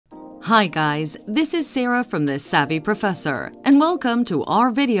Hi guys, this is Sarah from The Savvy Professor, and welcome to our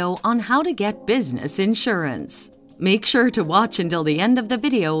video on how to get business insurance. Make sure to watch until the end of the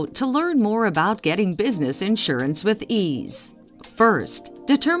video to learn more about getting business insurance with ease. First,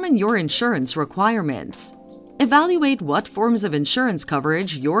 determine your insurance requirements. Evaluate what forms of insurance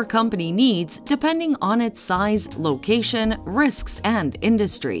coverage your company needs depending on its size, location, risks, and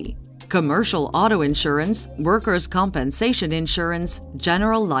industry. Commercial auto insurance, workers' compensation insurance,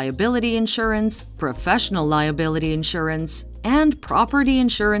 general liability insurance, professional liability insurance, and property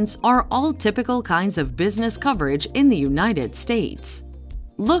insurance are all typical kinds of business coverage in the United States.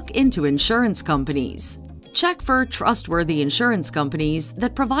 Look into insurance companies. Check for trustworthy insurance companies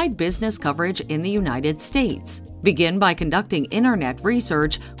that provide business coverage in the United States. Begin by conducting internet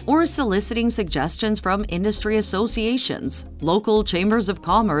research or soliciting suggestions from industry associations, local chambers of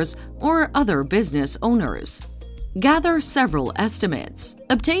commerce, or other business owners. Gather several estimates.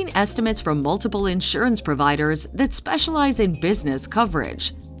 Obtain estimates from multiple insurance providers that specialize in business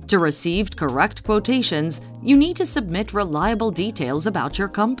coverage. To receive correct quotations, you need to submit reliable details about your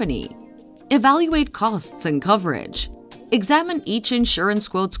company. Evaluate costs and coverage. Examine each insurance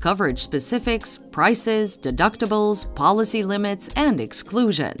quote's coverage specifics, prices, deductibles, policy limits, and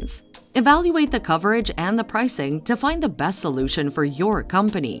exclusions. Evaluate the coverage and the pricing to find the best solution for your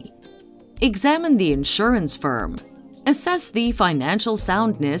company. Examine the insurance firm. Assess the financial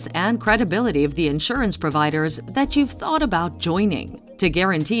soundness and credibility of the insurance providers that you've thought about joining. To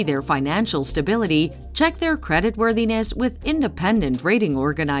guarantee their financial stability, check their creditworthiness with independent rating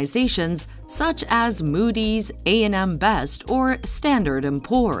organizations such as Moody's, A&M Best, or Standard &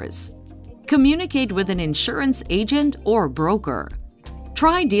 Poor's. Communicate with an insurance agent or broker.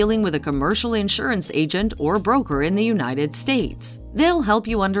 Try dealing with a commercial insurance agent or broker in the United States. They'll help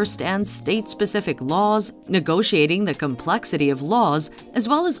you understand state-specific laws, negotiating the complexity of laws, as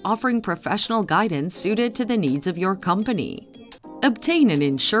well as offering professional guidance suited to the needs of your company. Obtain an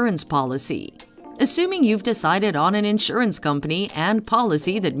insurance policy. Assuming you've decided on an insurance company and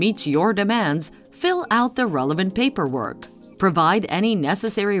policy that meets your demands, fill out the relevant paperwork. Provide any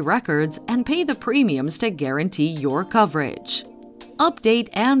necessary records and pay the premiums to guarantee your coverage. Update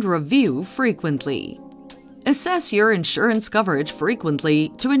and review frequently. Assess your insurance coverage frequently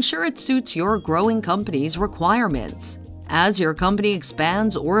to ensure it suits your growing company's requirements. As your company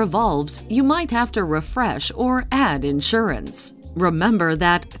expands or evolves, you might have to refresh or add insurance. Remember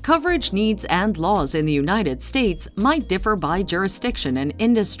that coverage needs and laws in the United States might differ by jurisdiction and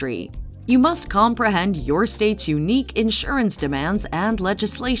industry. You must comprehend your state's unique insurance demands and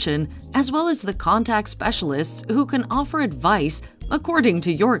legislation, as well as the contact specialists who can offer advice according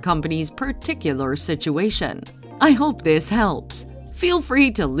to your company's particular situation. I hope this helps. Feel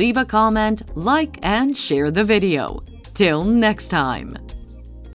free to leave a comment, like, and share the video. Till next time.